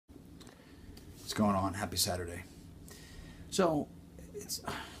What's going on? Happy Saturday. So, it's...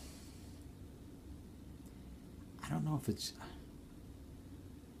 I don't know if it's...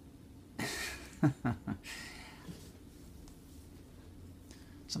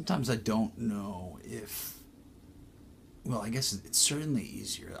 Sometimes I don't know if... Well, I guess it's certainly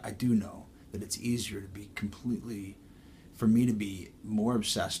easier. I do know that it's easier to be completely... For me to be more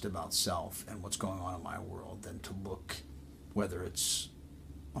obsessed about self and what's going on in my world than to look, whether it's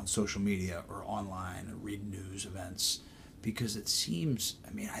on social media or online or read news events, because it seems,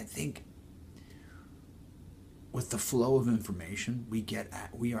 I think with the flow of information we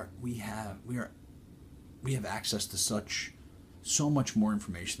have access to so much more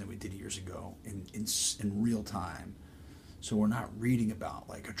information than we did years ago in real time. So we're not reading about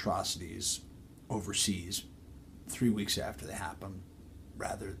like atrocities overseas 3 weeks after they happen,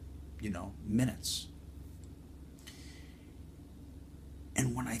 rather, minutes.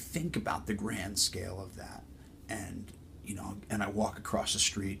 And when I think about the grand scale of that, and I walk across the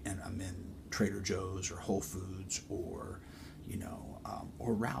street and I'm in Trader Joe's or Whole Foods or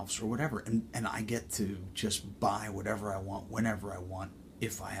or Ralph's or whatever, and I get to just buy whatever I want whenever I want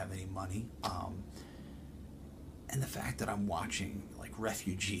if I have any money, and the fact that I'm watching like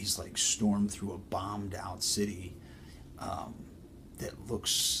refugees like storm through a bombed out city that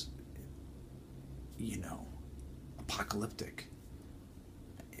looks apocalyptic.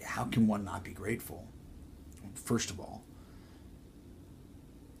 How can one not be grateful, first of all?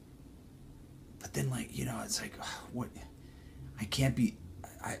 But then, it's like, what? I can't.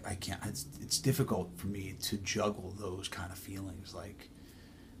 It's difficult for me to juggle those kind of feelings, like,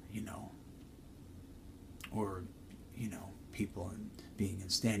 or, people and being in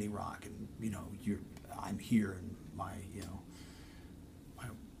Standing Rock, and, I'm here in my, my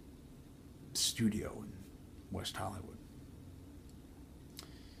studio in West Hollywood.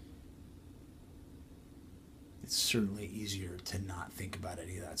 It's certainly easier to not think about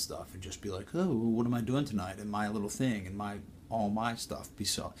any of that stuff and just be like, oh, what am I doing tonight? And my little thing and all my stuff.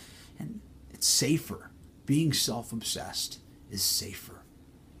 And it's safer. Being self-obsessed is safer.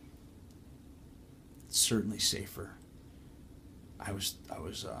 It's certainly safer. I was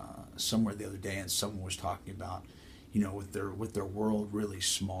somewhere the other day and someone was talking about, with their world really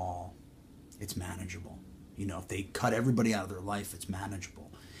small, it's manageable. If they cut everybody out of their life, it's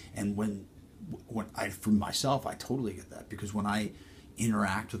manageable. And for myself, I totally get that, because when I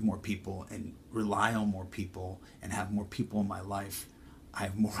interact with more people and rely on more people and have more people in my life, I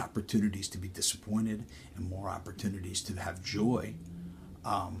have more opportunities to be disappointed and more opportunities to have joy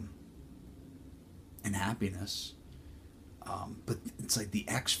and happiness. But it's like the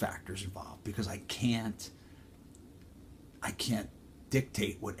X factor's involved, because I can't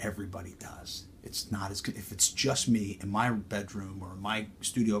dictate what everybody does. It's not as good if it's just me in my bedroom or my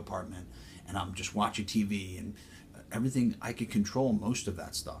studio apartment and I'm just watching TV and everything. I can control most of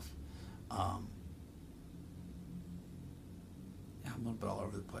that stuff. I'm a little bit all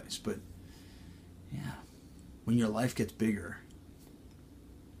over the place, but yeah, when your life gets bigger,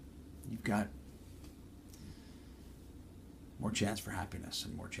 you've got more chance for happiness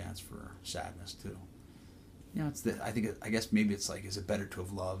and more chance for sadness too. I guess maybe it's like, is it better to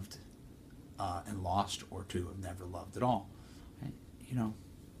have loved and lost, or to have never loved at all?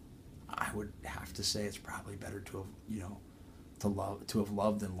 I would have to say it's probably better to have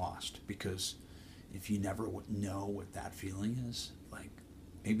loved and lost, because if you never know what that feeling is, like,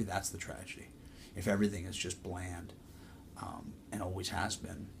 maybe that's the tragedy. If everything is just bland and always has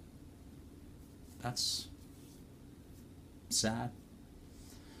been, that's sad.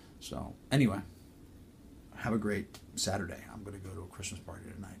 So anyway, have a great Saturday. I'm going to go to a Christmas party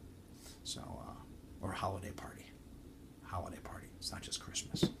tonight, or a holiday party. It's not just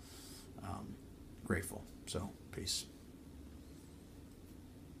Christmas.